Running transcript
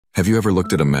Have you ever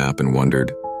looked at a map and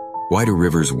wondered, why do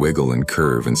rivers wiggle and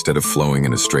curve instead of flowing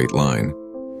in a straight line?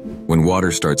 When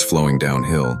water starts flowing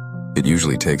downhill, it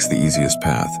usually takes the easiest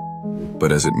path.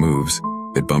 But as it moves,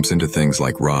 it bumps into things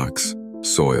like rocks,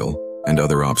 soil, and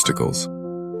other obstacles.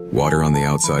 Water on the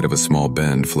outside of a small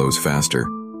bend flows faster,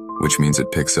 which means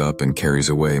it picks up and carries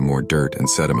away more dirt and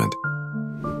sediment.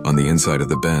 On the inside of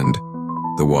the bend,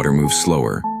 the water moves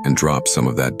slower and drops some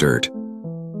of that dirt.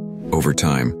 Over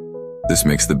time, this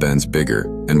makes the bends bigger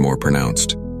and more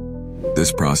pronounced.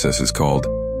 This process is called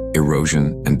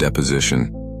erosion and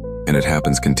deposition, and it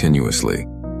happens continuously.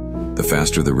 The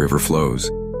faster the river flows,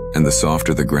 and the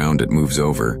softer the ground it moves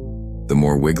over, the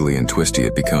more wiggly and twisty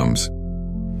it becomes.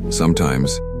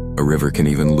 Sometimes, a river can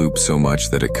even loop so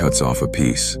much that it cuts off a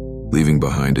piece, leaving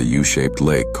behind a U-shaped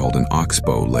lake called an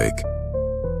oxbow lake.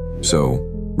 So,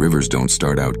 rivers don't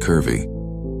start out curvy.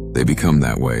 They become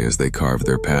that way as they carve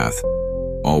their path,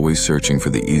 always searching for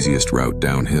the easiest route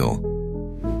downhill.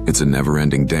 It's a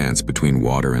never-ending dance between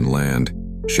water and land,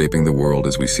 shaping the world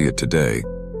as we see it today,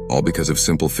 all because of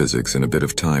simple physics and a bit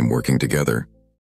of time working together.